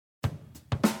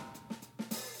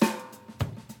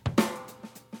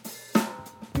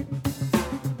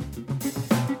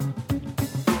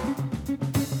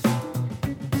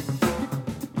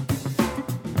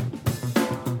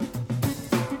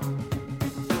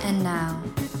now,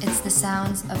 it's the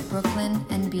sounds of Brooklyn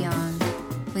and beyond,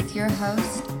 with your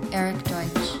host, Eric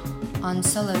Deutsch, on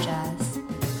Solo Jazz,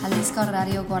 Jalisco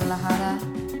Radio Guadalajara,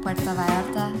 Puerto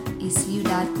Vallarta y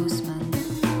Ciudad Guzmán.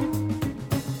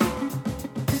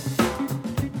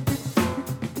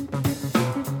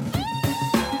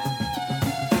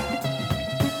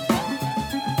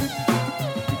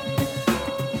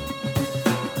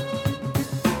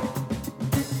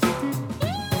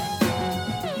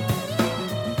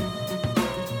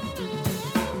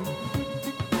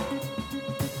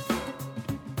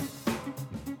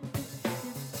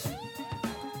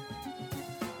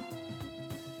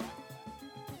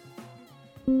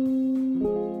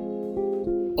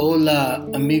 Hola,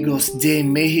 amigos de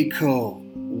Mexico.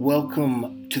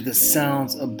 Welcome to the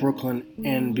sounds of Brooklyn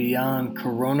and beyond,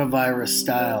 coronavirus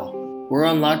style. We're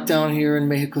on lockdown here in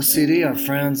Mexico City. Our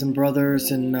friends and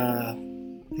brothers in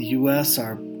the US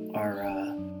are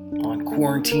on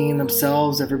quarantine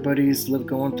themselves. Everybody's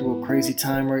going through a crazy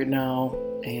time right now.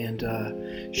 And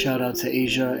shout out to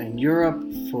Asia and Europe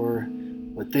for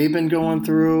what they've been going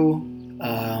through.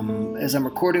 As I'm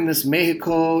recording this,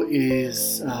 Mexico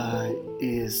is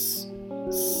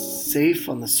safe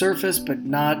on the surface, but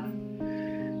not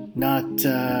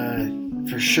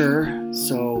for sure.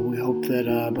 So we hope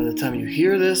that by the time you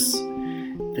hear this,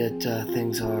 that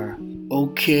things are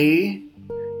okay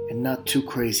and not too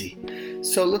crazy.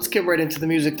 So let's get right into the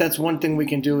music. That's one thing we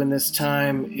can do in this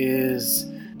time is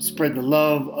spread the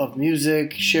love of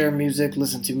music, share music,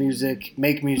 listen to music,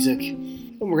 make music.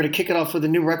 And we're going to kick it off with a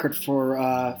new record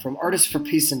from Artists for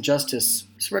Peace and Justice.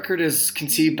 This record is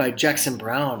conceived by Jackson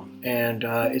Browne and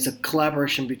is a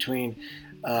collaboration between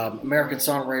American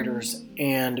songwriters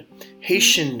and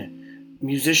Haitian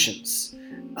musicians.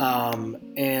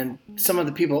 And some of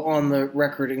the people on the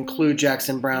record include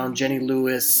Jackson Browne, Jenny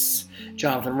Lewis,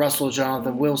 Jonathan Russell,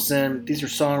 Jonathan Wilson. These are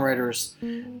songwriters.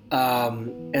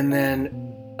 And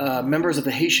then members of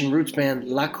the Haitian roots band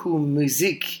La Coup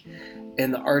Musique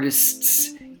and the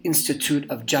Artists Institute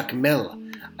of Jacmel.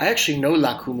 I actually know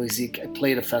La Coup Musique. I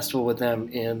played a festival with them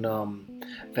in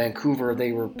Vancouver.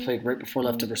 They were played right before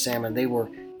Leftover Salmon. They were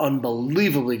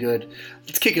unbelievably good.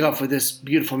 Let's kick it off with this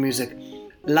beautiful music.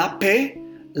 La paix,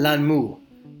 l'amour,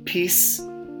 peace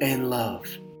and love.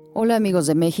 Hola amigos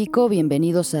de México,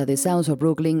 bienvenidos a The Sounds of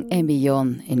Brooklyn and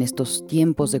Beyond en estos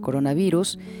tiempos de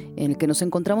coronavirus en el que nos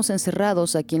encontramos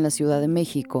encerrados aquí en la Ciudad de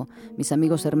México. Mis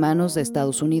amigos hermanos de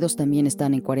Estados Unidos también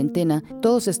están en cuarentena.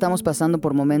 Todos estamos pasando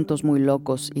por momentos muy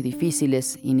locos y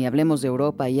difíciles y ni hablemos de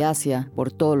Europa y Asia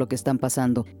por todo lo que están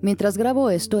pasando. Mientras grabo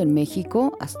esto en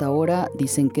México, hasta ahora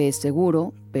dicen que es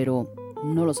seguro, pero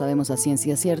no lo sabemos a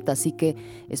ciencia cierta, así que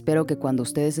espero que cuando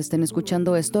ustedes estén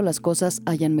escuchando esto, las cosas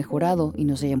hayan mejorado y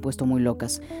no se hayan puesto muy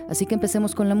locas. Así que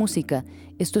empecemos con la música.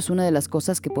 Esto es una de las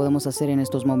cosas que podemos hacer en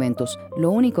estos momentos. Lo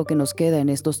único que nos queda en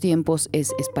estos tiempos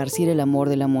es esparcir el amor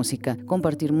de la música,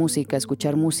 compartir música,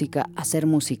 escuchar música, hacer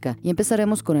música. Y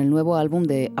empezaremos con el nuevo álbum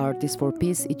de Artists for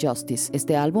Peace y Justice.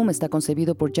 Este álbum está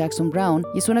concebido por Jackson Browne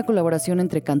y es una colaboración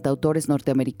entre cantautores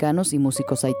norteamericanos y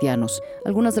músicos haitianos.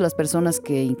 Algunas de las personas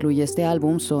que incluye este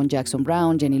álbum son Jackson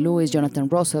Browne, Jenny Lewis, Jonathan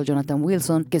Russell, Jonathan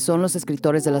Wilson, que son los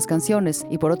escritores de las canciones,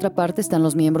 y por otra parte están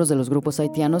los miembros de los grupos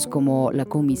haitianos como La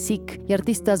Coup Musique y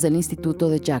artistas del Instituto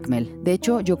de Jacmel. De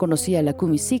hecho, yo conocí a La Coup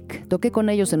Musique, toqué con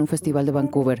ellos en un festival de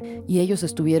Vancouver y ellos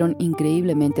estuvieron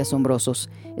increíblemente asombrosos.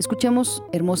 Escuchemos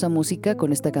hermosa música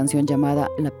con esta canción llamada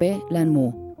La paix,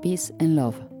 l'amour, peace and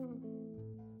love.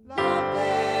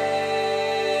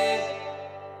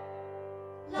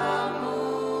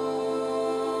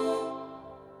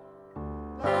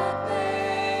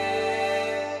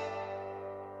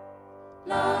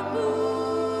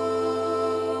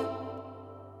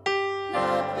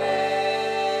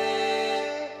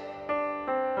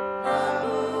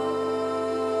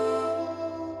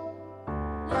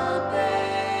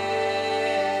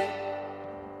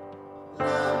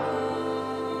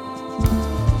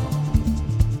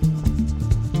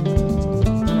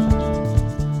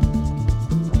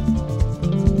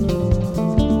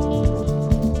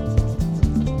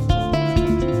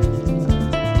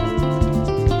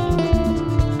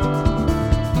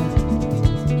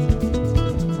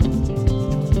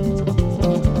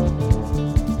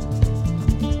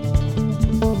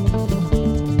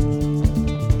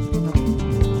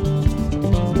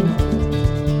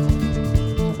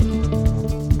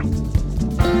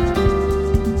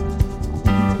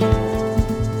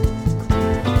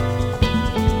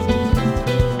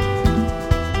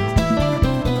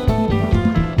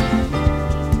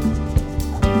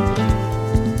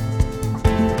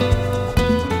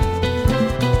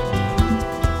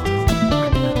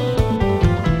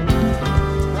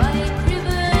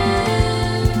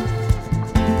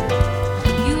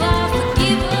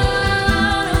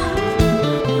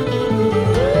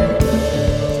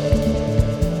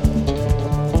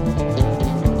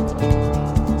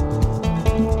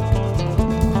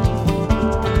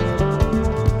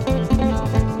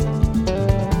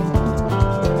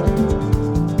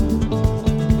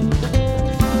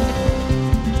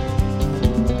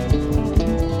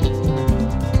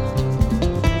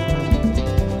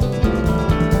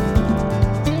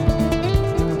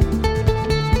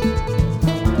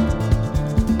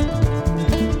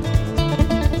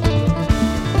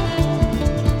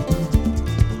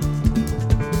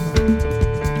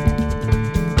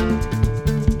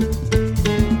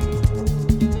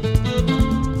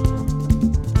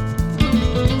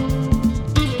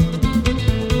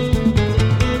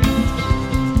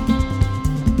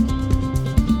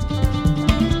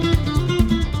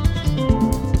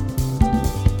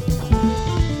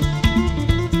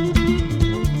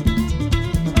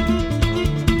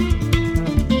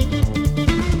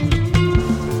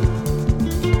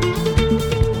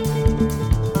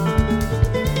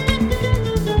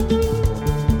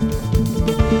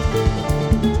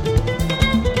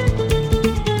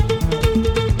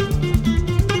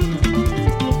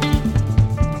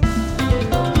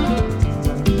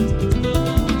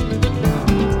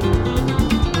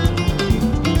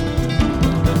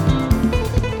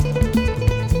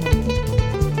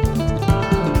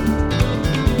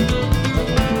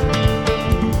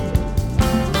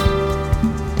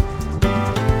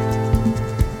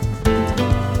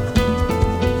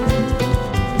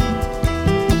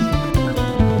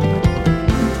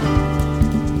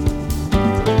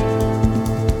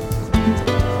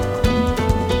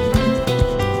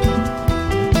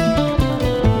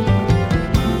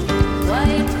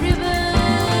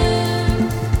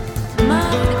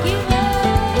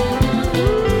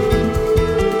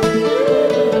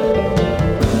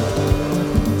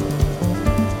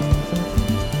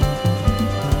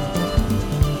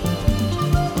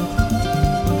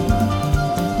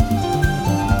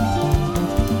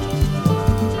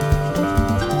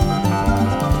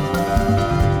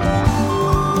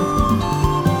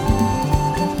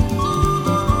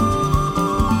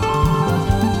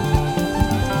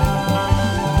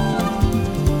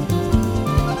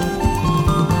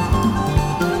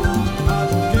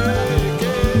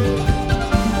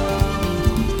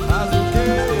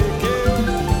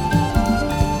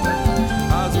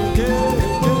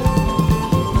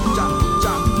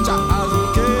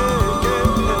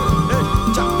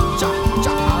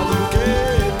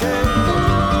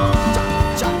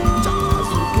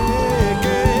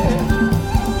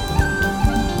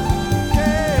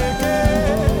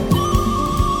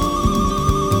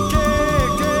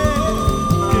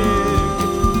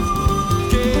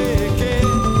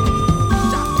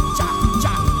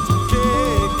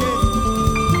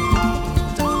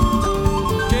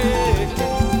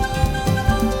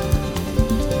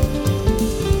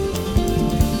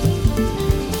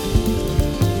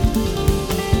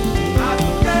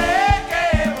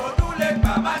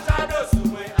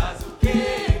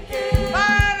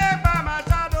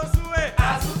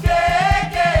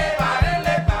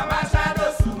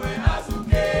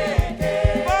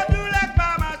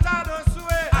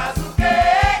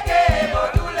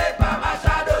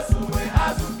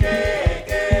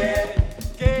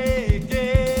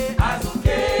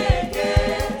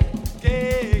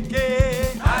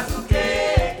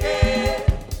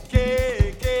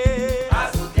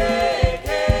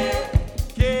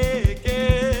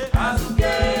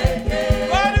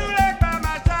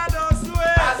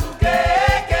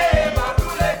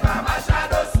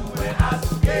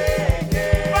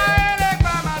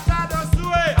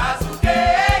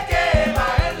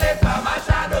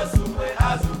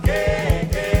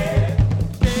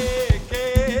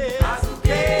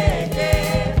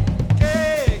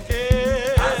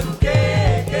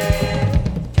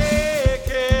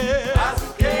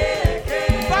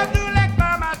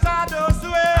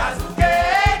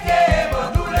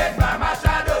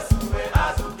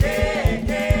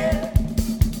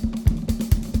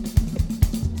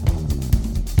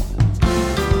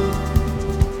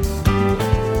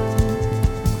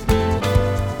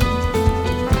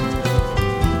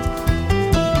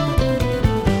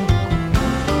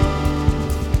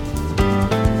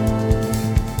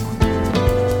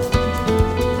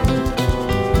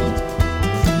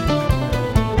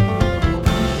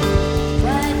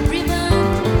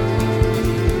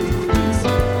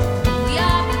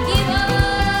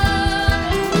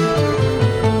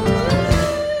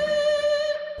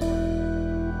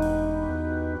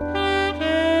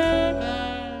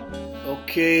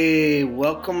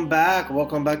 Welcome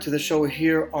back to the show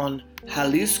here on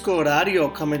Jalisco Radio,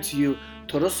 coming to you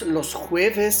todos los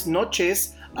jueves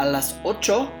noches a las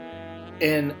 8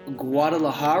 in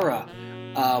Guadalajara.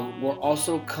 We're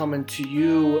also coming to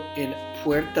you in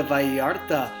Puerto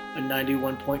Vallarta on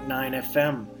 91.9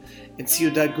 FM, in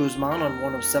Ciudad Guzman on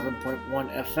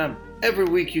 107.1 FM. Every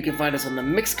week you can find us on the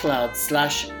Mixcloud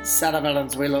 / Sarah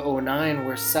Valenzuela 09,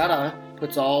 where Sarah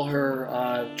puts all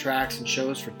her tracks and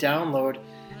shows for download.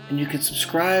 And you can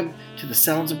subscribe to The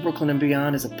Sounds of Brooklyn and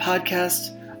Beyond as a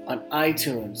podcast on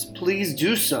iTunes. Please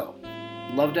do so.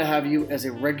 Love to have you as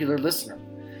a regular listener.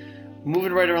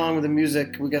 Moving right along with the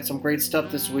music, we got some great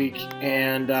stuff this week,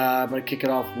 and I'm going to kick it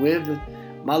off with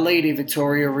my lady,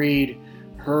 Victoria Reed,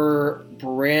 her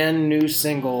brand new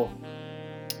single,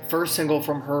 first single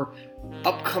from her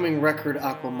upcoming record,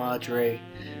 Aqua Madre.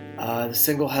 The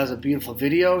single has a beautiful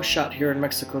video shot here in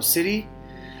Mexico City,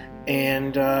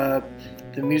 and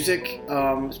the music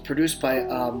is produced by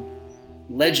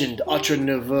legend Autre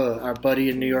Neveu, our buddy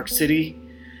in New York City,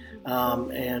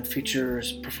 and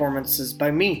features performances by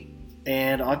me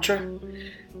and Autre,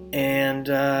 and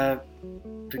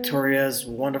Victoria's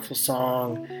wonderful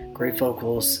song, great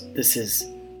vocals. This is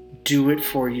Do It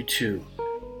For You Too,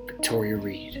 Victoria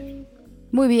Reed.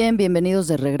 Muy bien, bienvenidos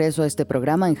de regreso a este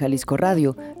programa en Jalisco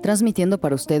Radio, transmitiendo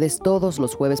para ustedes todos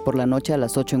los jueves por la noche a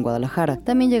las 8 en Guadalajara.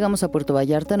 También llegamos a Puerto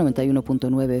Vallarta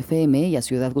 91.9 FM y a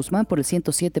Ciudad Guzmán por el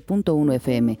 107.1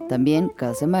 FM. También,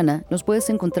 cada semana, nos puedes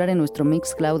encontrar en nuestro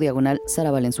Mixcloud /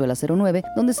 Sara Valenzuela 09,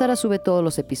 donde Sara sube todos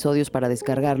los episodios para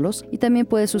descargarlos, y también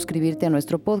puedes suscribirte a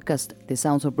nuestro podcast, The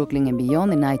Sounds of Brooklyn and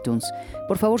Beyond, en iTunes.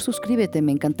 Por favor, suscríbete,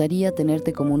 me encantaría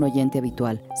tenerte como un oyente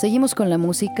habitual. Seguimos con la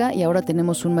música y ahora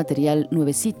tenemos un material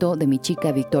nuevecito de mi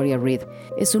chica Victoria Reed.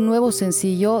 Es un nuevo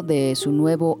sencillo de su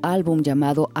nuevo álbum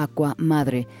llamado Aqua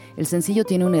Madre. El sencillo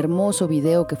tiene un hermoso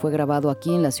video que fue grabado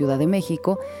aquí en la Ciudad de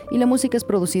México, y la música es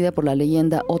producida por la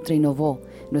leyenda Autre Neveu,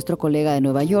 nuestro colega de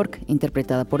Nueva York,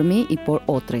 interpretada por mí y por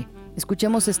Autre.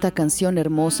 Escuchemos esta canción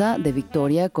hermosa de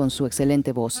Victoria con su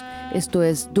excelente voz. Esto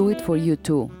es Do It For You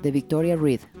Too, de Victoria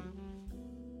Reed.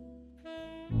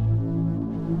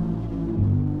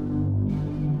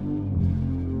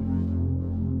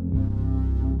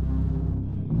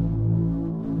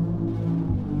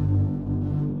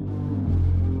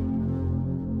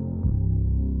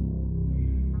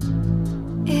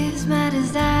 Is my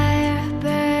desire a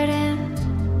burden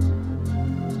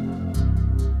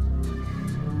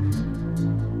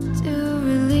to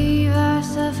relieve our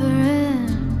suffering?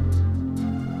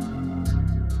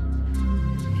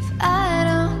 If I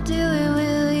don't do it,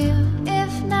 will you?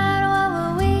 If not, what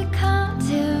will we come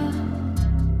to?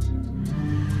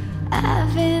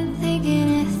 I've been thinking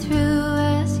it through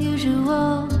as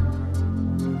usual.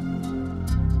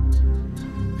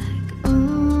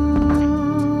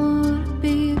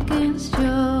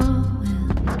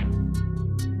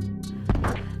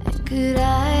 Could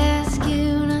I ask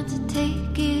you not to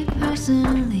take it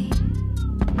personally?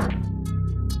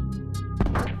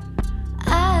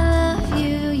 I love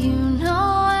you, you know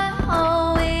I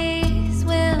always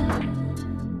will.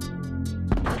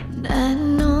 And I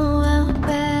know how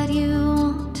bad you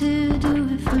want to do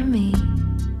it for me.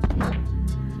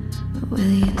 But will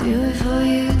you do it for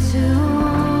you too?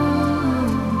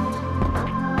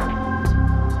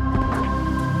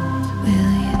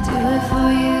 Will you do it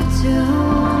for you too?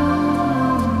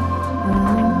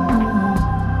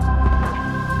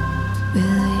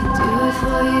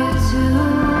 For you too.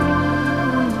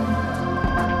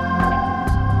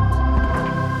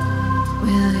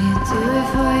 Will you do it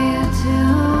for you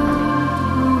too?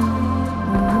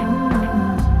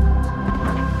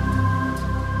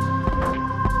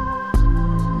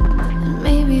 And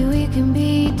maybe we can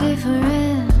be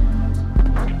different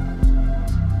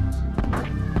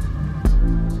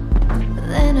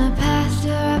than our past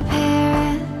or our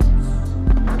parents.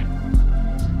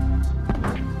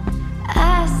 I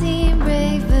seem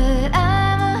brave, but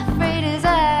I'm afraid as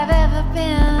I've ever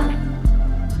been.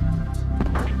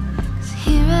 'Cause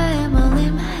here I am all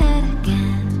in my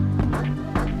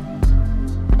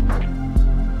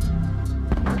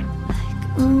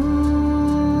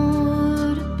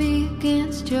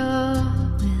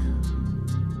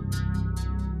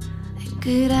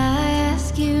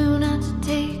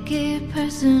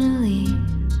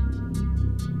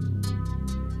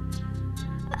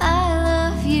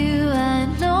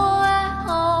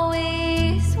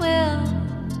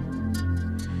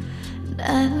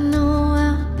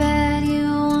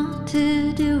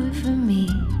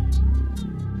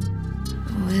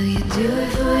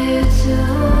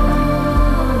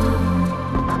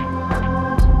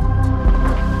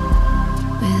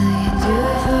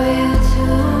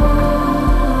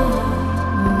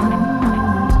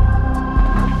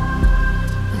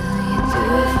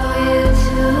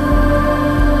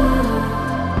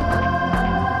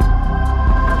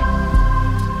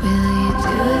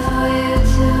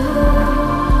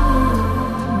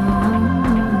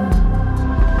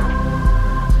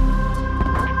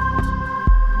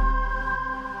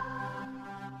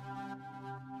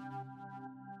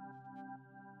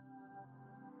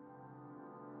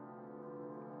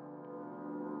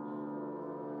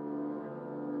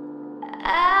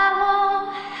I won't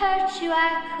hurt you, I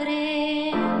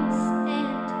couldn't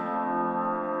stand you.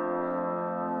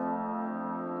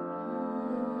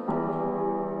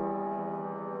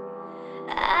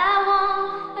 I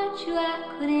won't hurt you, I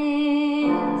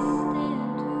couldn't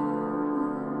stand you.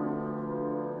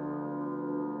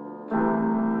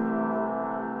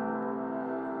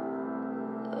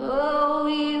 Oh,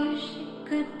 we wish it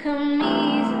could come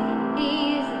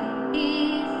easily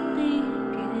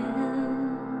again.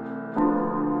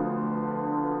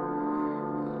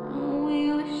 Oh, we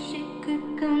wish it could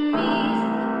come easily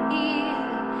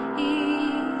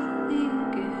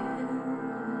again.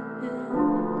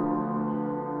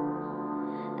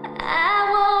 I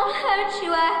won't hurt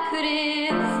you, I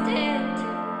couldn't stand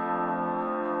you.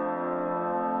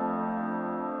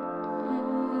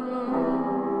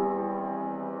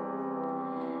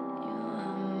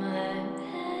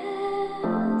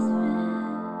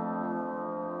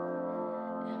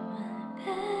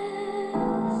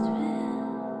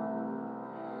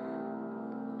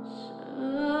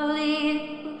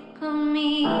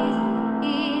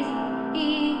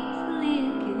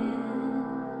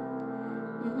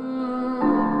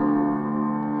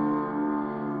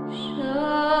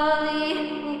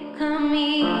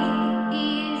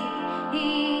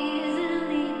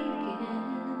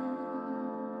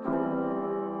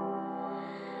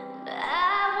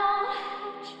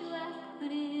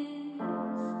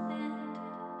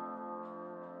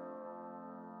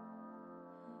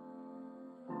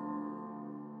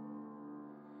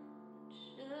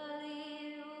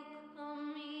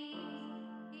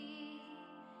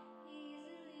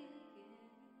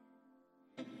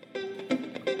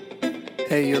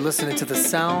 Hey, you're listening to the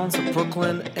sounds of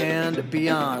Brooklyn and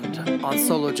beyond on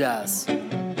Solo Jazz.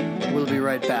 We'll be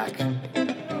right back.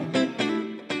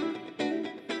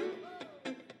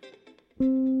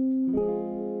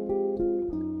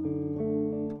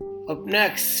 Up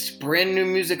next, brand new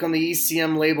music on the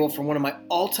ECM label from one of my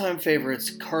all-time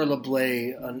favorites, Carla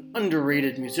Bley, an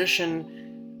underrated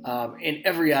musician in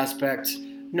every aspect,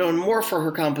 known more for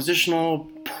her compositional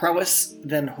prowess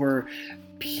than her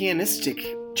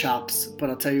pianistic chops, but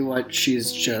I'll tell you what,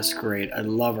 she's just great. I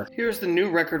love her. Here's the new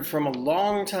record from a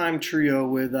longtime trio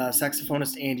with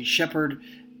saxophonist Andy Sheppard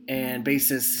and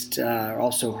bassist,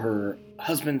 also her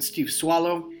husband, Steve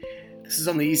Swallow. This is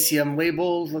on the ECM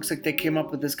label. Looks like they came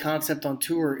up with this concept on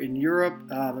tour in Europe.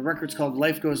 The record's called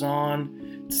Life Goes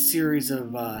On. It's a series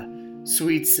of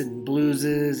suites and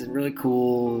blueses and really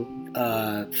cool,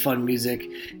 fun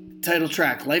music. Title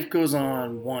track, Life Goes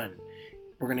On 1.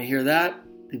 We're going to hear that.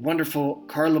 The wonderful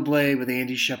Carla Bley with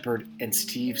Andy Sheppard and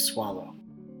Steve Swallow.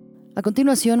 A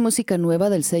continuación, música nueva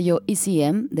del sello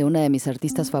ECM de una de mis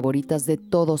artistas favoritas de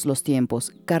todos los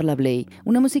tiempos, Carla Bley.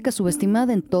 Una música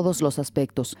subestimada en todos los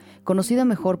aspectos, conocida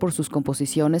mejor por sus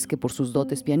composiciones que por sus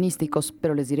dotes pianísticos,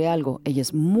 pero les diré algo, ella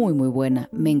es muy buena,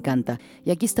 me encanta.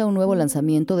 Y aquí está un nuevo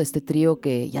lanzamiento de este trío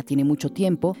que ya tiene mucho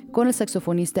tiempo, con el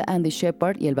saxofonista Andy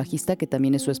Sheppard y el bajista que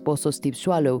también es su esposo Steve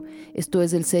Swallow. Esto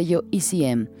es del sello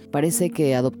ECM. Parece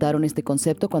que adoptaron este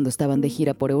concepto cuando estaban de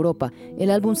gira por Europa.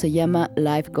 El álbum se llama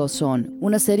Life Goes On,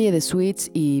 una serie de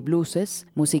suites y blueses,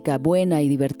 música buena y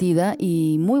divertida,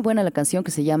 y muy buena la canción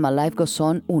que se llama Life Goes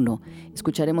On 1.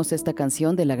 Escucharemos esta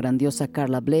canción de la grandiosa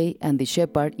Carla Bley, Andy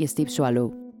Sheppard y Steve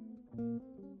Swallow.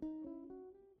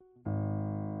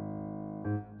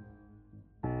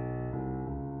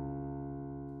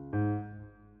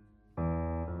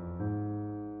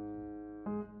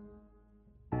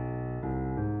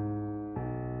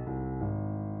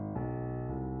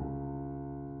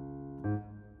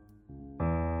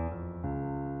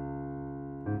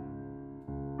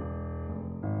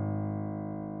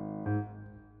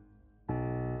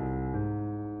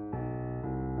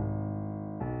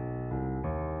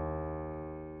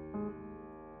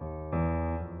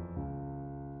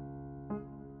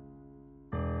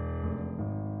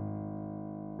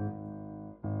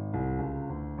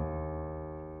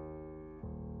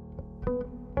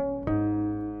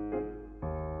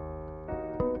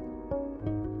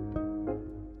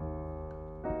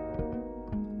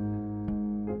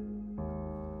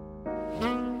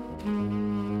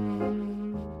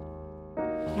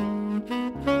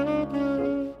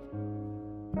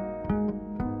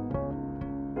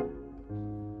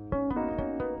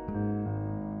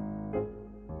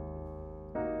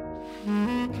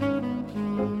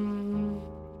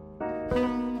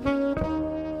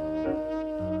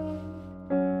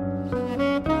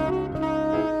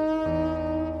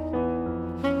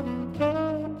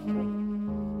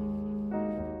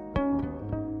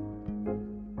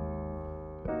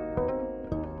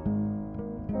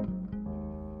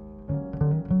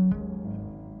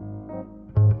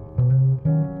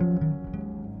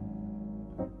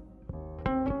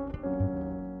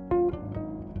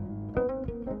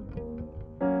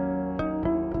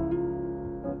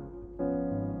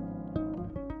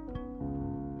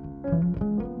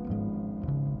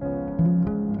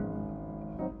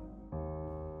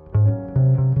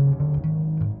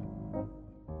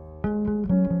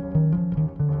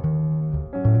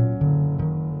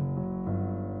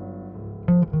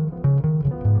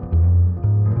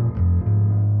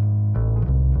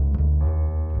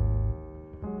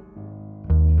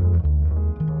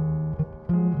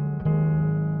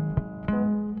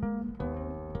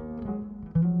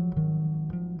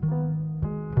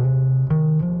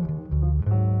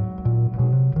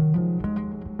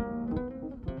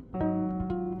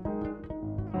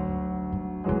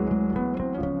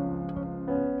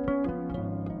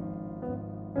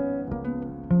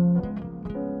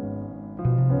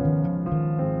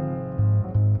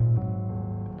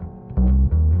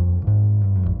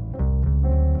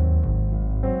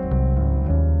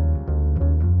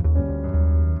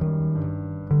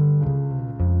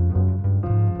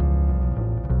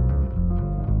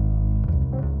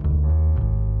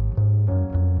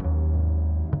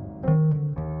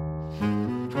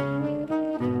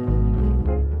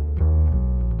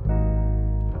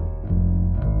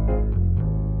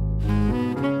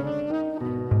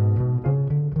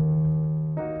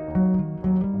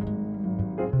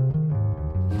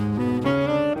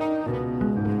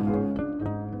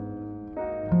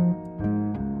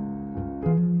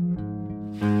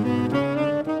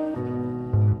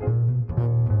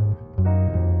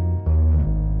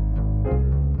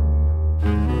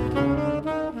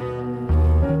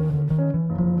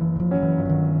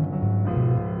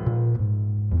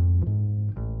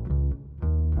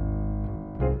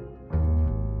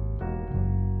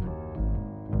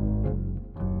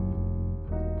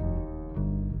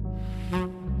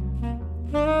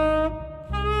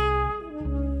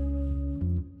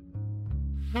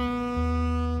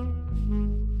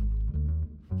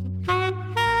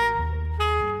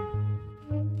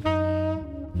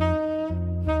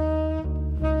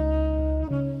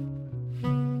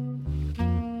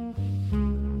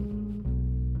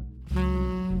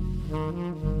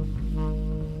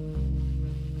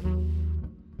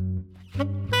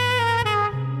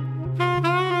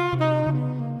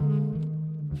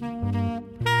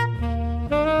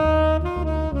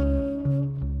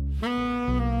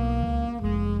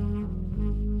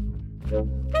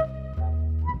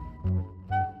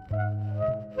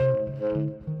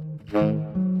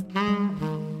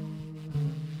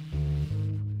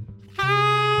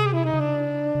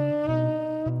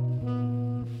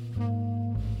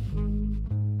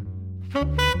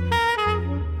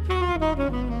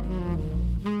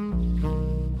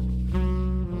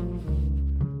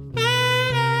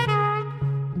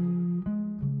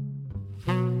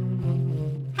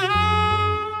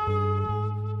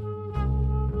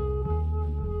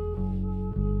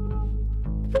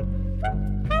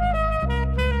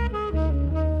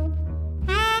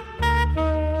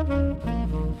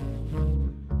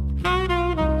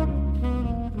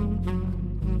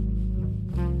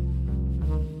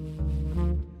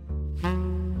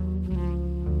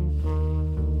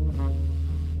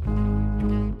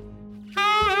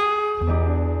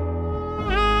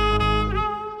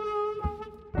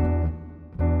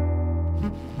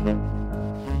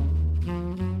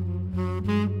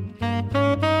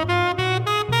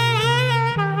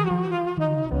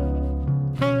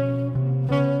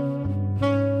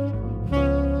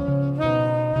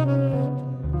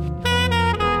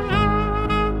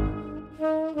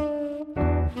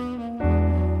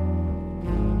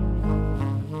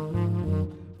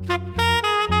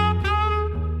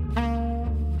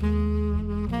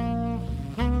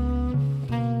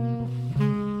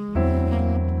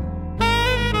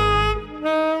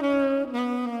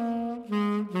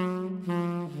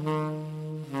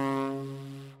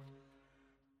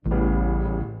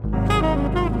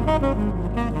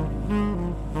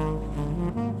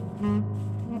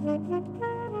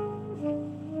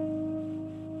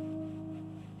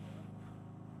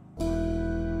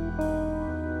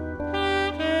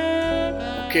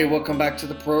 Okay, welcome back to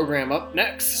the program. Up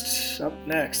next,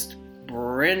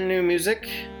 brand new music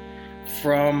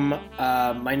from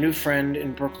my new friend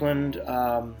in Brooklyn,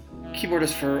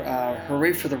 keyboardist for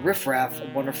Hooray for the Riff Raff, a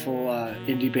wonderful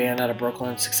indie band out of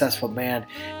Brooklyn, successful band,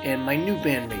 and my new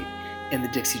bandmate in the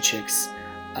Dixie Chicks.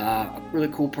 A really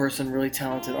cool person, really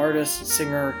talented artist,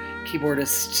 singer,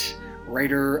 keyboardist,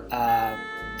 writer,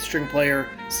 string player,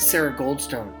 Sarah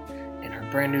Goldstone, and her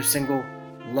brand new single,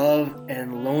 Love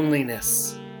and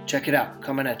Loneliness. Check it out,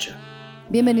 coming at you.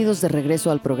 Bienvenidos de regreso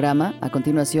al programa. A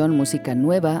continuación, música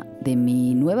nueva de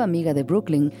mi nueva amiga de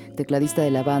Brooklyn, tecladista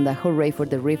de la banda Hooray for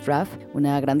the Riff Raff,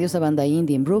 una grandiosa banda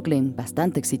indie en Brooklyn,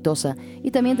 bastante exitosa,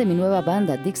 y también de mi nueva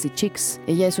banda Dixie Chicks.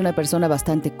 Ella es una persona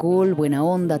bastante cool, buena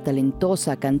onda,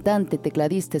 talentosa, cantante,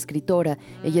 tecladista, escritora.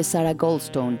 Ella es Sarah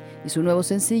Goldstone y su nuevo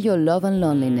sencillo Love and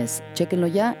Loneliness. Chéquenlo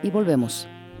ya y volvemos.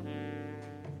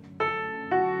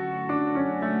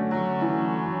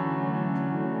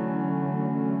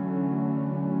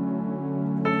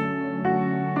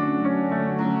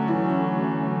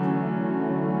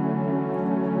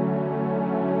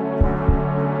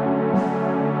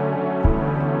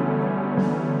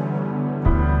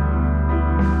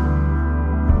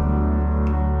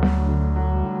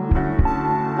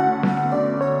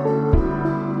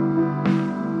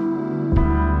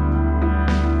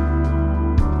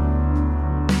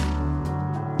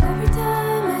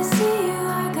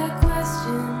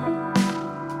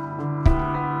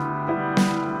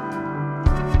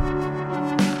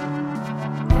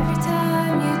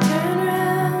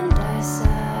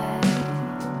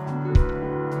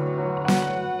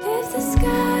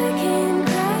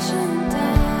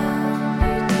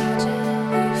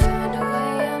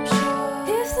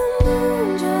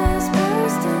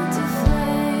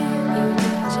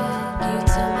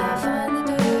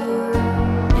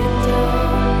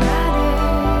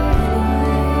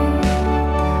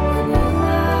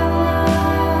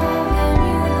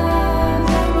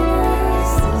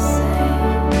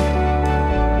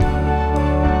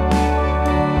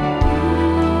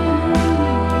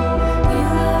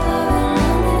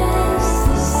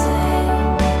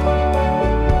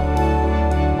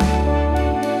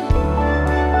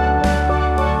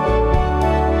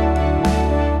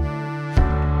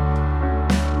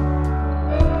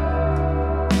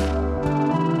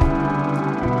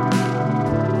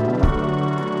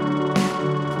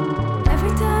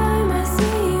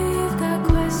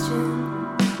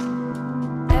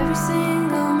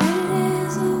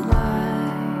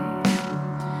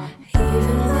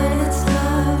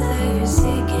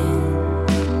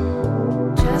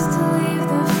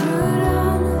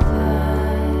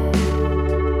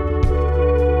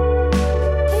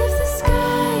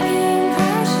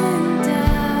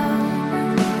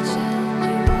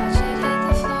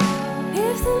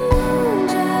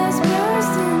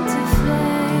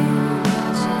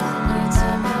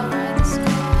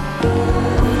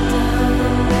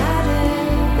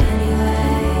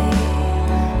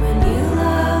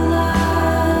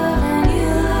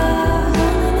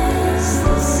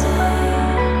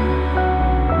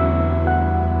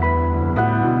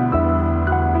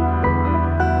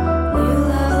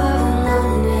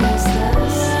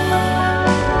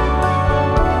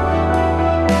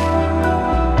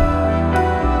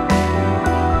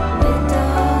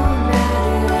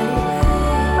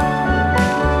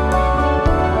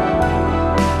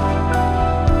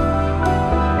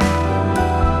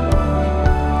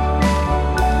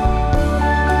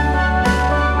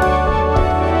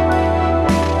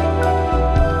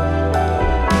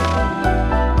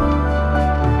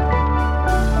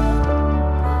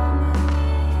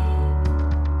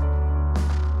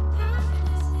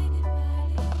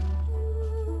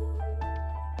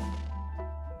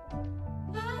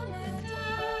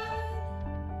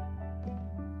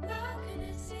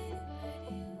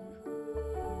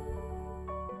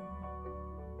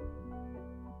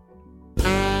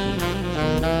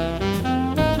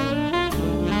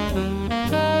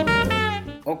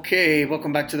 Okay,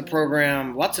 welcome back to the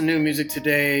program. Lots of new music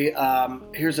today.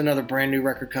 Here's another brand new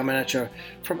record coming at you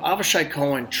from Avishai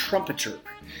Cohen, trumpeter.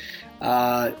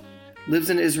 Lives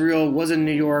in Israel, was in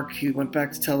New York. He went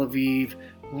back to Tel Aviv.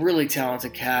 Really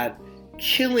talented cat.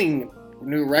 Killing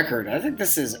new record. I think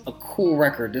this is a cool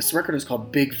record. This record is called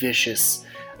Big Vicious.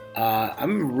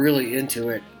 I'm really into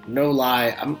it. No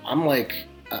lie. I'm like,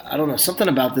 I don't know, something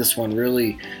about this one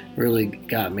really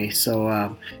got me.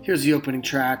 So here's the opening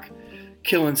track.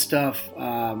 Killing stuff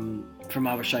from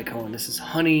Avishai Cohen. This is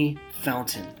Honey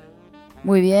Fountain.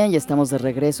 Muy bien, ya estamos de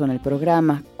regreso en el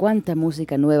programa. ¡Cuánta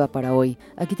música nueva para hoy!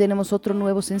 Aquí tenemos otro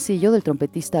nuevo sencillo del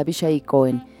trompetista Avishai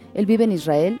Cohen. Él vive en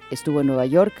Israel, estuvo en Nueva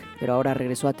York, pero ahora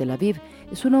regresó a Tel Aviv.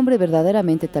 Es un hombre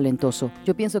verdaderamente talentoso.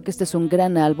 Yo pienso que este es un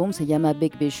gran álbum, se llama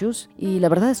Big Vicious, y la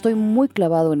verdad estoy muy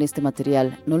clavado en este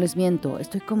material. No les miento,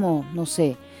 estoy como, no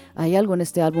sé, hay algo en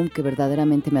este álbum que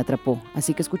verdaderamente me atrapó.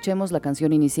 Así que escuchemos la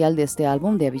canción inicial de este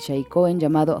álbum de Avishai Cohen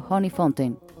llamado Honey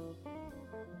Fountain.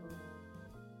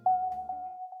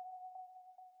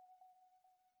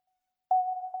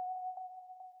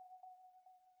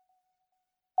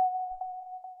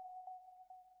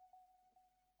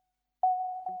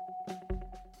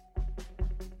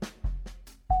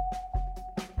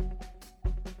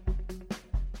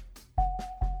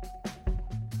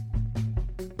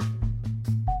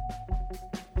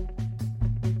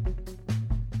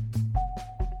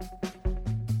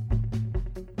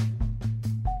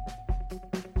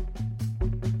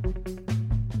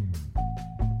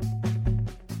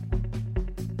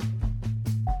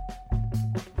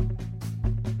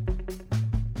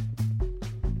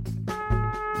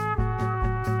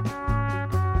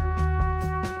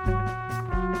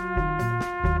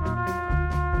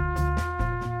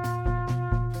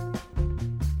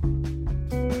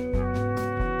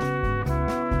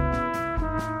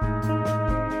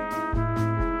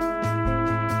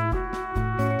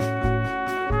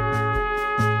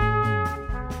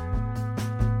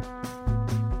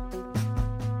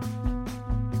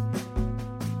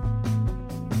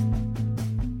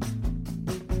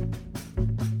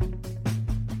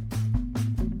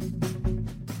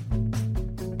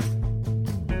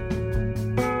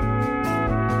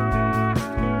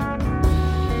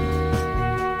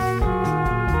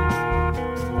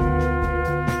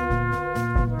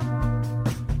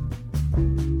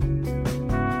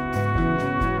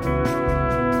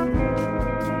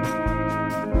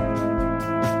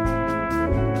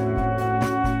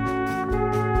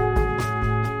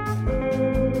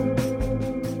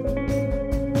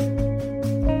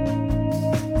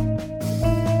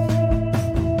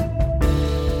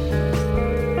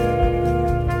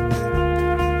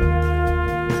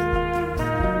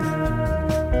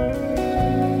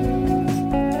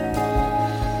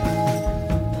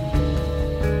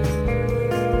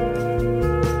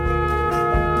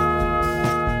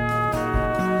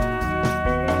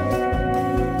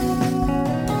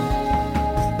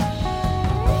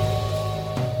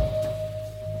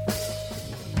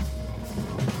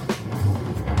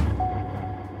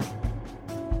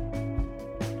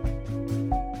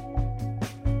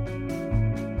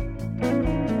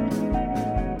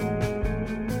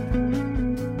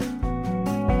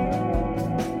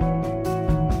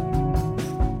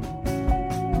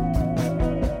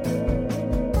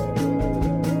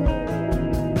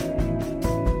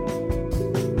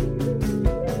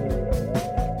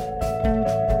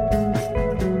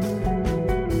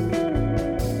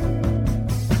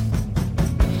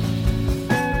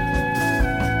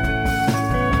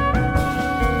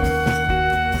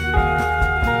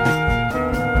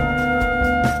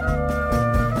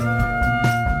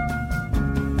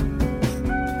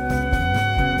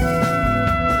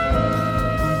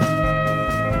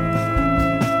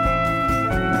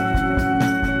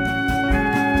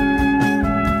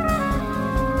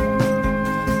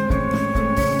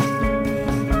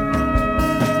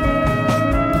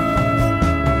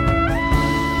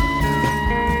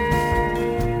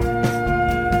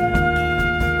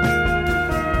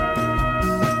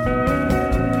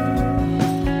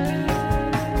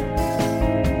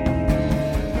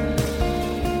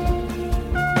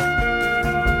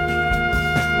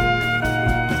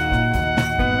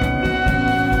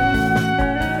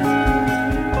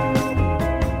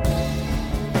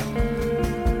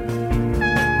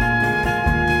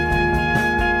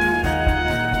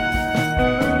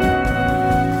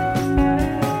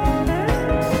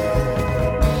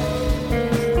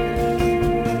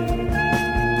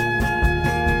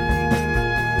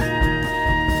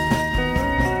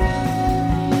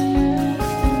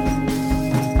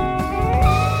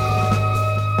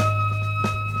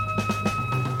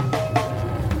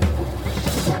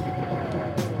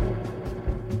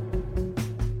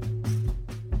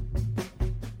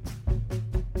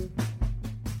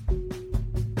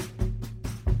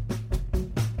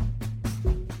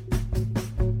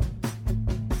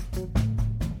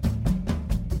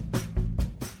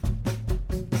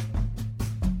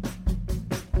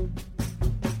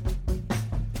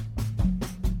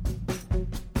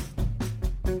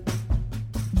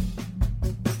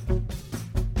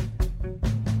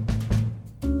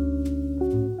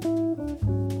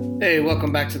 Hey,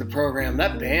 welcome back to the program.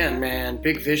 That band, man,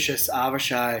 Big Vicious,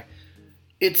 Avishai.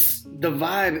 It's the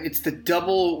vibe. It's the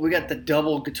double. We got the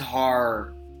double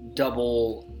guitar,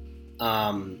 double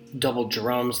double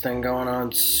drums thing going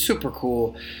on. Super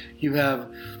cool. You have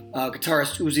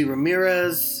guitarist Uzi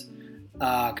Ramirez,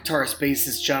 guitarist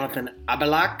bassist Jonathan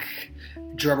Abelak,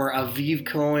 drummer Avishai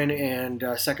Cohen, and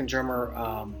second drummer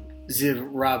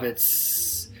Ziv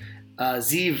Ravitz.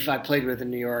 Ziv I played with in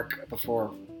New York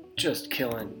before. Just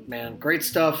killing, man. Great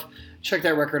stuff. Check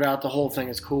that record out. The whole thing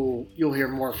is cool. You'll hear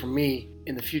more from me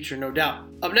in the future, no doubt.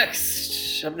 Up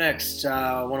next,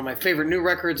 one of my favorite new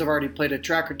records. I've already played a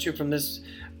track or two from this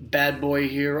bad boy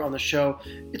here on the show.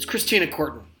 It's Christina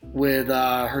Courtin with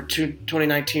her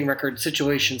 2019 record,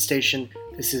 Situation Station.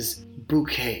 This is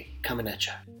Bouquet, coming at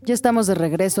ya. Ya estamos de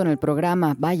regreso en el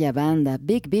programa. Vaya banda,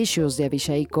 Big Vicious de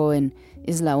Avishai Cohen.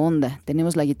 Es la onda.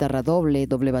 Tenemos la guitarra doble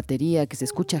batería que se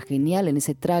escucha genial en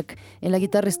ese track. En la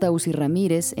guitarra está Uzi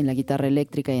Ramírez, en la guitarra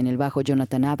eléctrica y en el bajo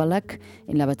Jonathan Abelak,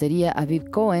 en la batería Avishai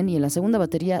Cohen y en la segunda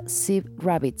batería Ziv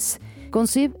Ravitz. Con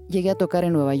Ziv llegué a tocar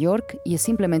en Nueva York y es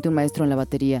simplemente un maestro en la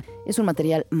batería. Es un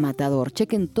material matador.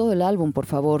 Chequen todo el álbum, por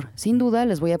favor. Sin duda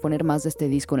les voy a poner más de este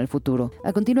disco en el futuro.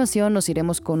 A continuación nos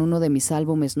iremos con uno de mis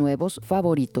álbumes nuevos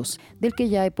favoritos, del que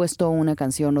ya he puesto una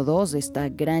canción o dos de esta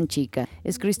gran chica.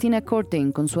 Es Christina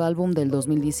Courtin con su álbum del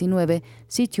 2019,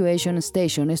 Situation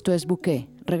Station. Esto es Bouquet.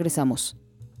 Regresamos.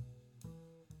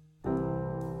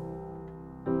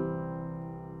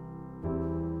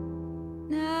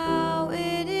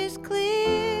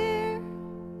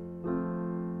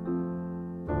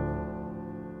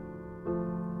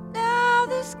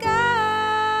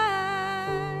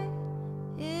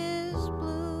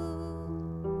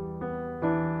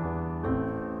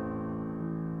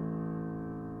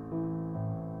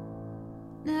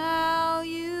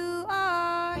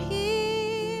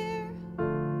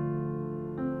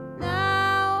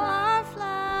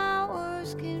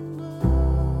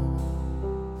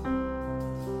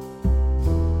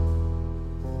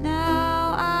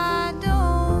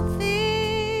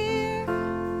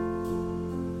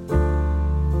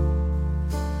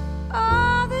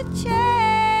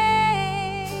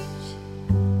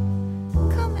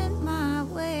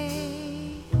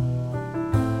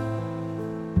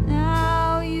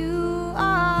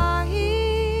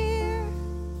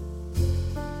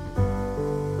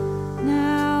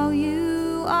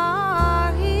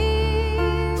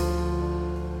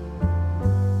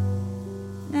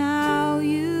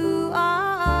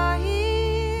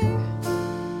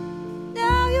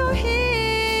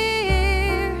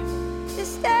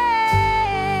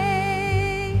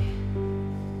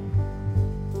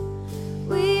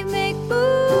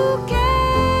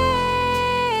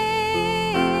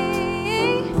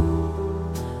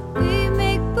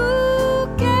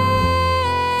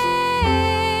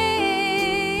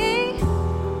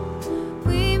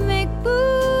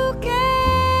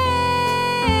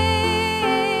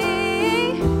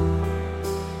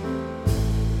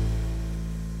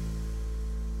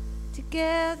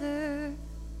 Together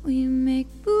we make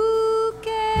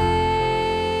bouquets.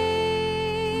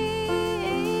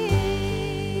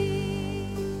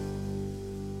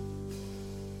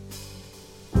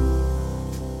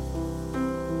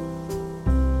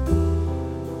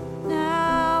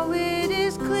 Now it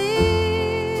is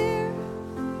clear.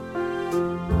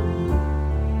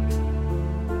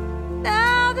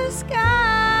 Now the sky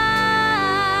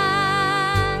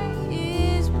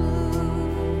is blue.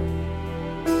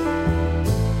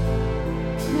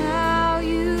 Now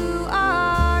you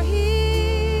are here.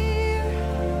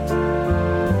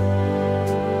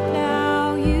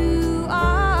 Now you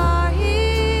are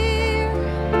here.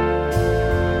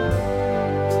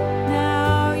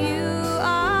 Now you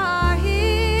are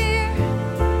here.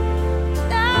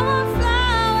 Now our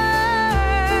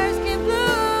flowers can bloom.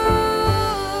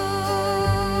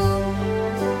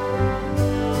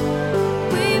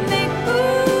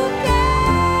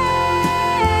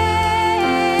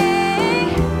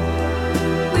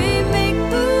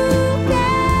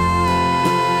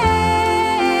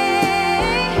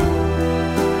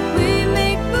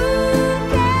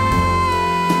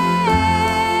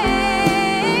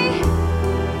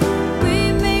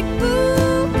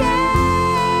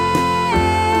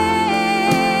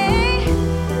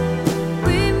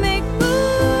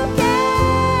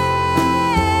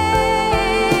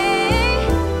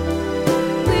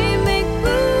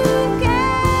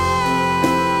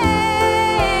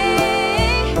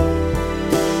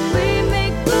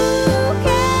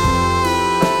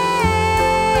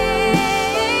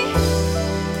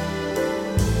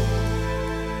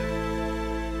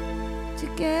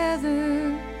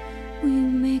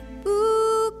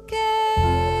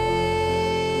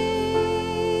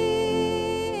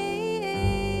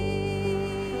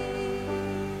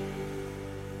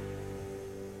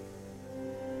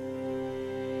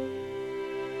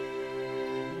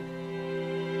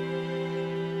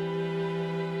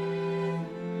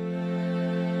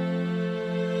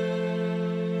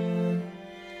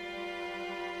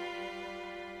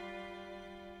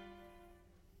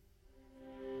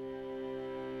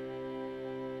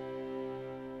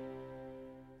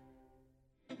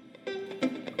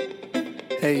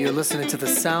 Hey, you're listening to the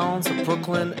sounds of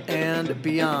Brooklyn and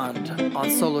beyond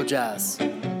on Solo Jazz.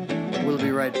 We'll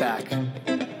be right back.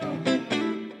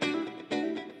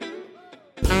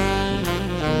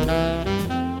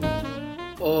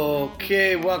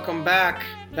 Okay, welcome back.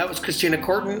 That was Christina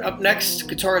Courtin. Up next,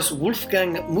 guitarist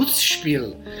Wolfgang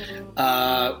Muthspiel.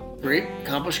 Great,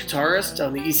 accomplished guitarist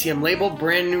on the ECM label.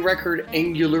 Brand new record,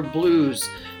 Angular Blues.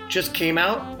 Just came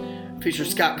out.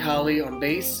 Features Scott Colley on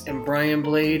bass and Brian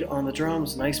Blade on the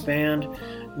drums. Nice band,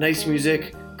 nice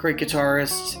music, great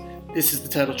guitarist. This is the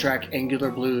title track,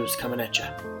 Angular Blues, coming at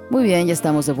ya. Muy bien, ya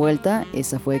estamos de vuelta.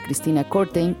 Esa fue Christina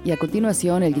Courtin y a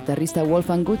continuación el guitarrista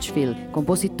Wolfgang Muthspiel,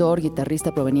 compositor,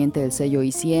 guitarrista proveniente del sello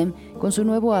ECM, con su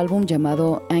nuevo álbum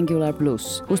llamado Angular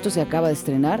Blues. Justo se acaba de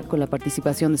estrenar con la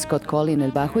participación de Scott Colley en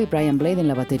el bajo y Brian Blade en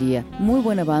la batería. Muy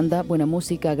buena banda, buena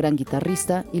música, gran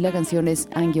guitarrista y la canción es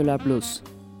Angular Blues.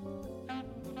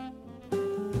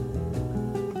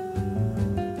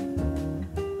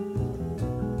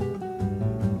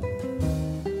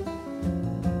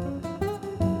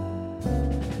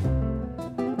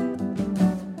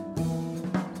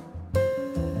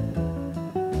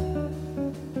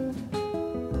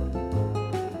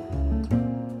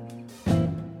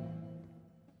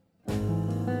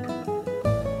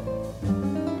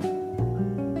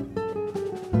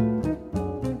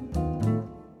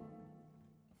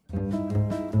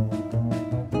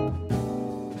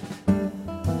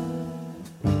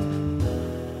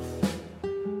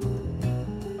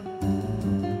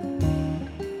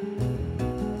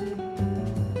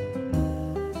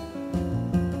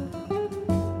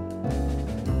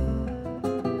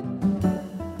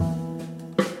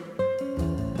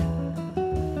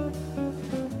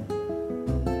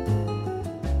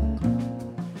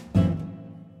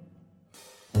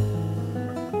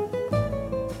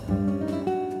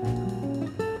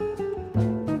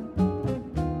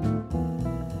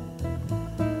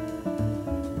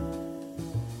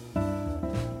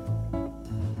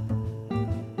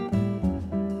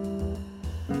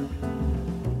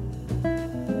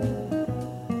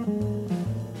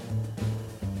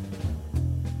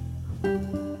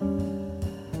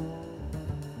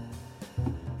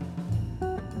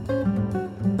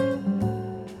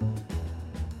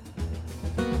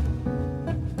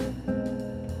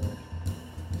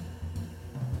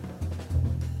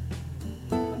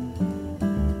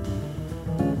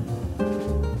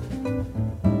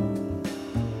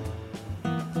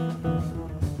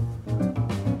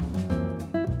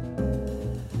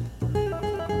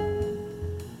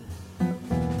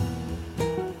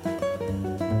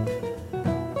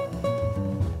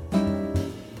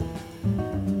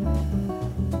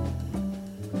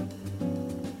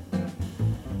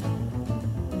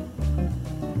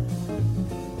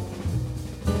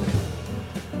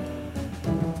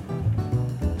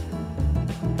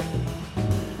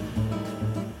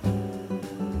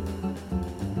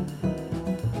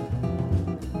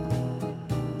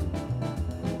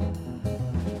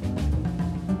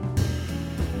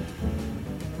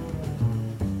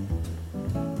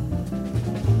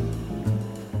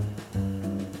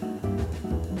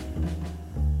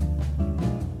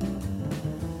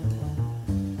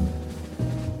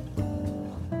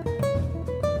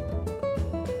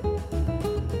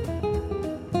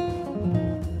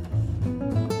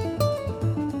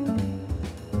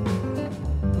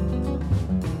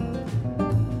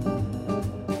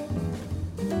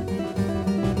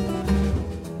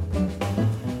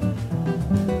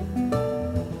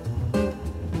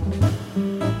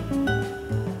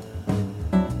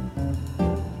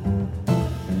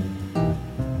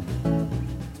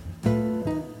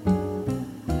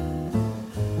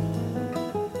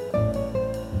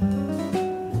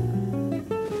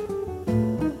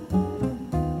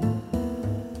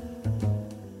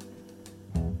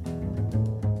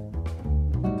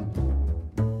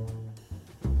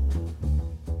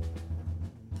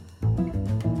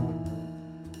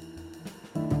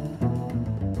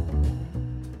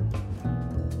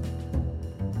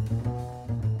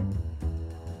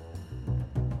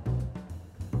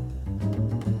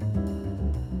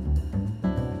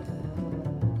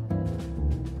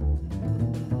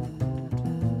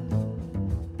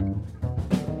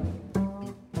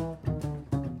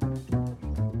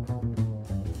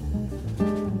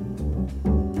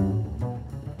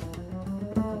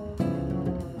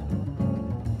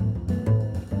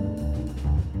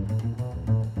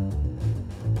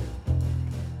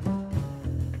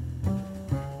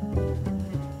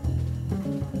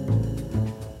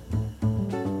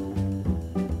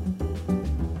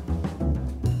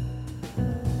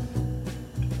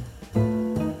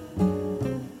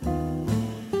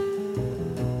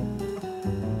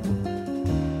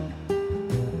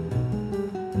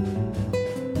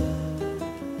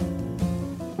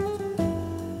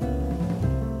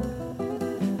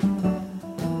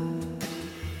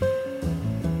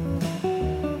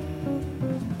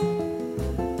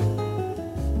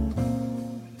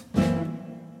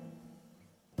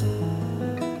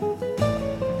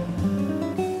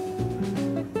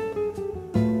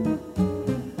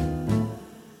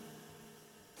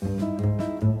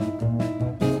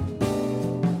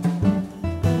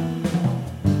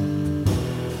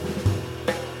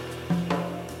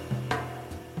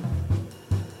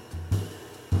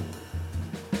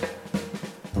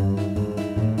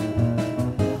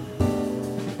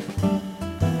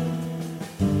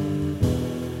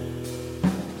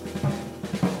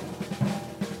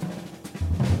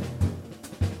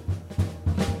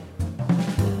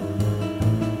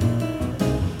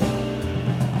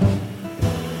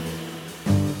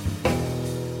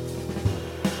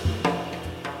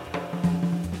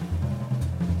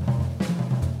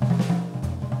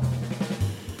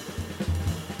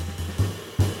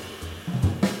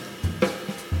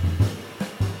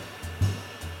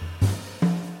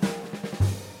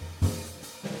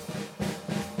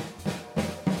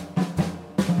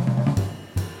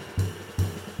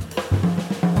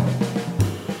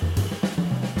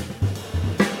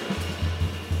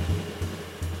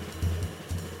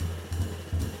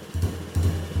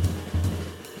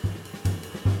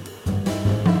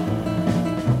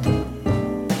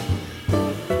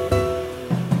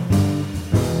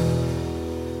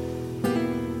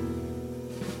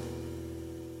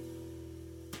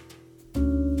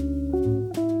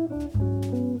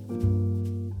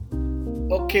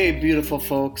 Okay, beautiful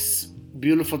folks,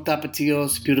 beautiful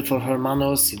tapatíos, beautiful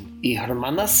hermanos y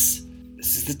hermanas.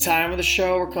 This is the time of the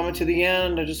show. We're coming to the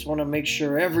end. I just want to make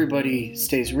sure everybody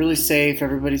stays really safe,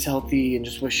 everybody's healthy, and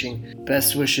just wishing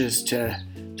best wishes to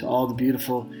all the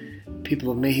beautiful people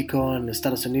of Mexico and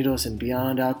Estados Unidos and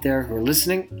beyond out there who are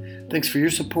listening. Thanks for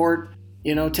your support.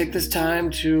 You know, take this time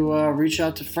to reach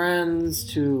out to friends,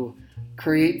 to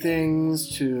create things,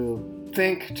 to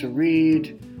think, to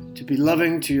read, to be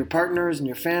loving to your partners and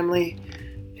your family.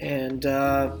 And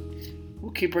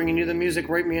we'll keep bringing you the music.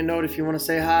 Write me a note if you want to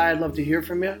say hi. I'd love to hear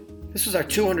from you. This was our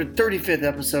 235th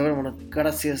episode. I want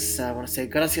to say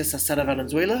gracias a Sarah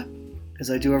Valenzuela,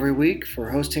 as I do every week, for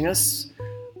hosting us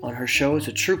on her show. It's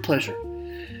a true pleasure.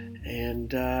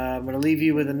 And I'm going to leave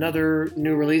you with another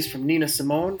new release from Nina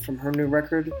Simone from her new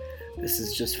record. This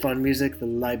is just fun music, the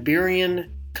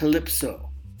Liberian Calypso,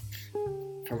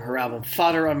 from her album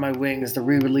Fodder on My Wing, is the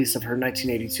re-release of her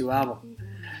 1982 album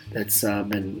that's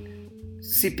been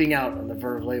seeping out on the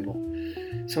Verve label.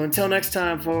 So until next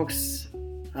time, folks,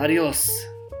 adios.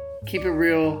 Keep it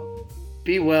real,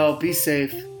 be well, be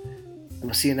safe, and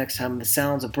we'll see you next time in the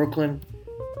sounds of Brooklyn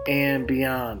and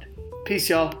beyond. Peace,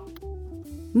 y'all.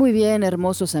 Muy bien,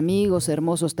 hermosos amigos,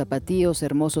 hermosos tapatíos,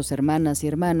 hermosos hermanas y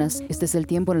hermanas. Este es el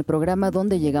tiempo en el programa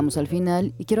donde llegamos al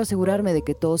final y quiero asegurarme de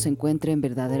que todos se encuentren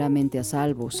verdaderamente a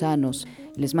salvo, sanos.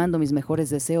 Les mando mis mejores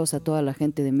deseos a toda la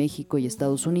gente de México y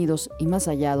Estados Unidos y más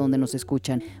allá donde nos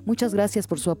escuchan. Muchas gracias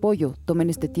por su apoyo. Tomen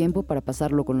este tiempo para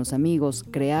pasarlo con los amigos,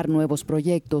 crear nuevos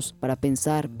proyectos, para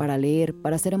pensar, para leer,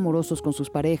 para ser amorosos con sus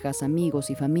parejas, amigos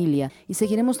y familia, y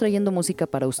seguiremos trayendo música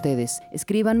para ustedes.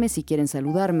 Escríbanme si quieren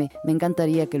saludarme, me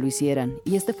encantaría que lo hicieran.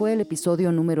 Y este fue el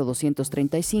episodio número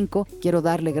 235. Quiero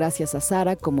darle gracias a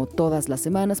Sara, como todas las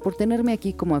semanas, por tenerme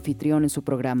aquí como anfitrión en su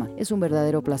programa. Es un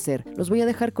verdadero placer. Los voy a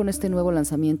dejar con este nuevo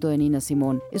lanzamiento de Nina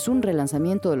Simone. Es un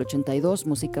relanzamiento del 82,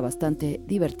 música bastante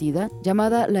divertida,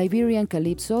 llamada Liberian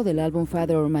Calypso del álbum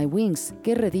Father on My Wings,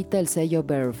 que reedita el sello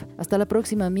Verve. Hasta la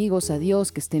próxima, amigos.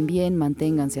 Adiós, que estén bien,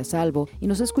 manténganse a salvo y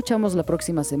nos escuchamos la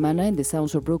próxima semana en The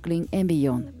Sounds of Brooklyn and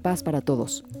Beyond. Paz para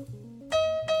todos.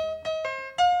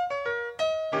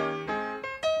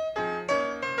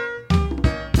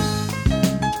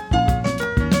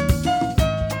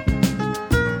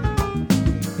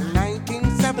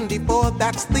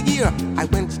 That's the year I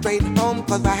went straight home,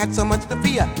 cause I had so much to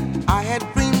fear. I had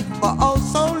dreamed for oh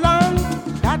so long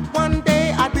that one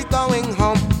day I'd be going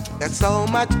home. There's so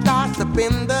much gossip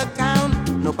in the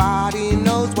town, nobody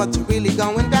knows what's really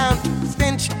going down.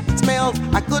 Stench, it smells,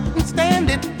 I couldn't stand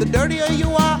it. The dirtier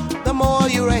you are, the more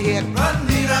you're ahead. Run,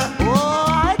 Nina. Oh,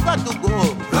 I got to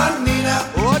go. Run, Nina.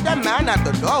 Oh, the man at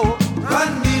the door.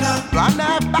 Run, Nina. Run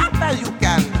as fast as you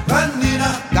can. Run,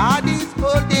 Nina. God is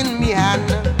holding me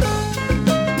hand.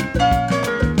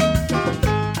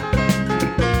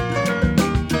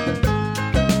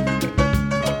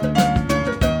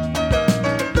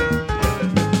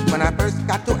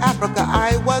 Got to Africa,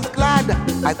 I was glad.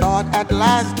 I thought at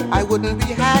last I wouldn't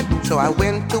be had. So I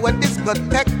went to a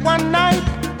discotheque one night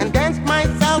and danced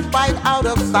myself right out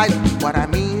of sight. What I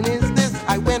mean is this,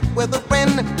 I went with a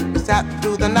friend. We sat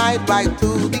through the night right to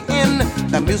the end.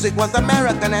 The music was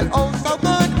American and oh so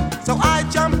good. So I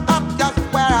jumped up just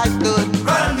where I stood.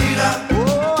 Run, Nina.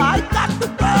 Oh, I got to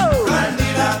go. Run,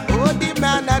 Nina. Oh, the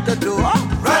man at the door.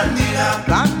 Run, Nina.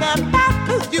 Run as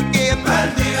fast as you can. Run,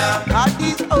 Nina. God,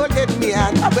 he's holding me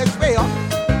and I will fail.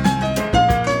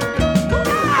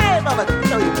 Hey, Baba,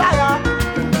 show you fire.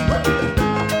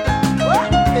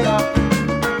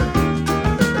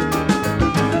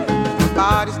 My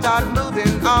body started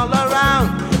moving all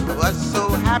around. I was so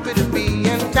happy to be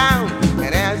in town.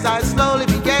 And as I slowly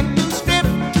began to strip,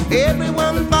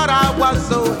 everyone thought I was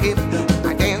so hip.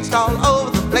 I danced all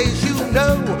over the place, you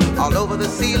know, all over the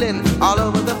ceiling, all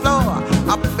over the floor,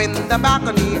 up in the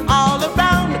balcony, all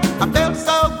around. I felt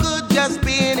so good just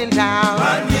being in town.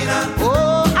 Run, Nina.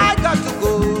 Oh, I got to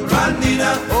go. Run,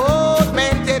 Nina. Oh,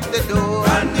 man, take the door.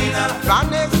 Run, Nina.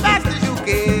 Run as fast as you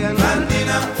can. Run,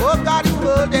 Nina. Oh, God is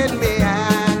holding me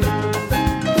hand.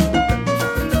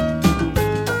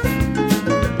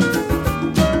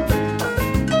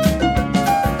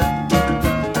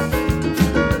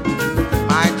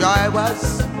 My joy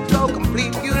was so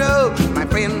complete, you know. My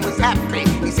friend was happy.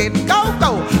 He said, go,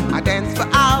 go. I danced for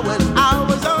hours,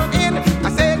 hours on end. I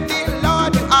said, dear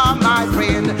Lord, you are my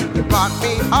friend. You brought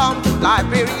me home to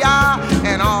Liberia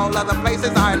and all other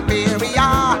places are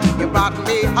inferior. You brought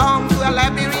me home to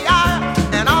Liberia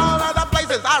and all other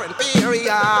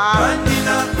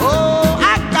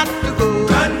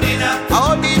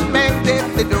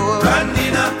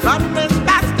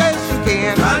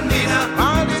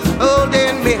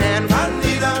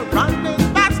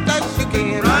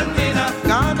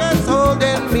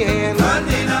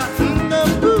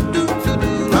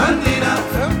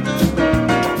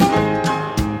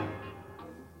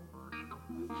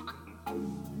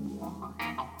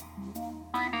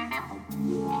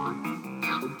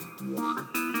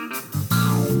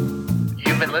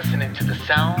You've been listening to the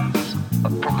sounds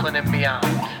of Brooklyn and beyond.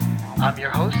 I'm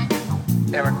your host,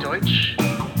 Eric Deutsch,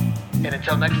 and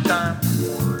until next time,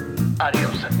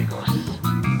 adios amigos.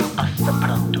 Hasta pronto.